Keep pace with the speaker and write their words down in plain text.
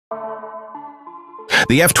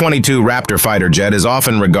The F-22 Raptor fighter jet is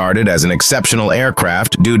often regarded as an exceptional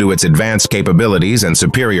aircraft due to its advanced capabilities and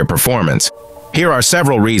superior performance. Here are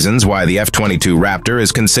several reasons why the F-22 Raptor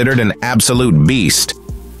is considered an absolute beast.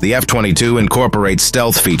 The F-22 incorporates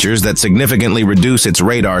stealth features that significantly reduce its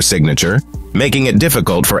radar signature, making it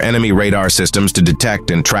difficult for enemy radar systems to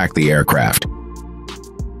detect and track the aircraft.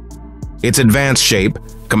 Its advanced shape,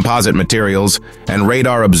 composite materials, and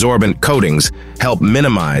radar-absorbent coatings help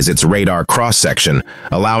minimize its radar cross-section,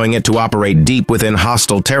 allowing it to operate deep within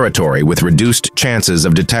hostile territory with reduced chances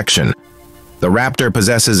of detection. The Raptor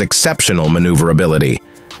possesses exceptional maneuverability,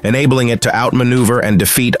 enabling it to outmaneuver and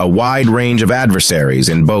defeat a wide range of adversaries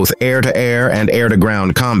in both air-to-air and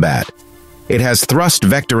air-to-ground combat. It has thrust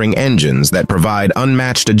vectoring engines that provide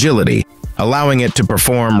unmatched agility, allowing it to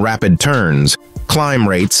perform rapid turns, climb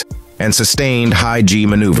rates, and sustained high-G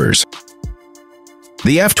maneuvers.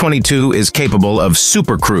 The F-22 is capable of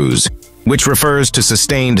supercruise, which refers to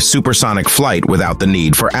sustained supersonic flight without the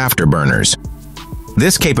need for afterburners.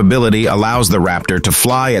 This capability allows the Raptor to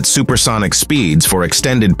fly at supersonic speeds for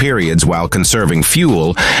extended periods while conserving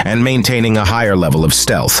fuel and maintaining a higher level of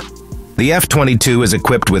stealth. The F-22 is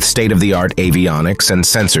equipped with state-of-the-art avionics and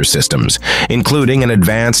sensor systems, including an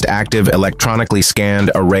advanced active electronically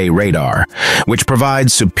scanned array radar, which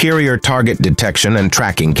provides superior target detection and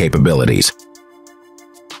tracking capabilities.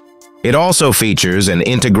 It also features an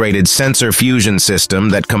integrated sensor fusion system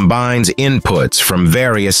that combines inputs from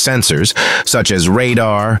various sensors, such as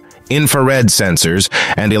radar, infrared sensors,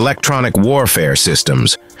 and electronic warfare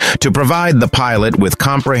systems, to provide the pilot with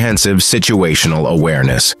comprehensive situational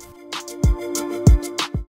awareness.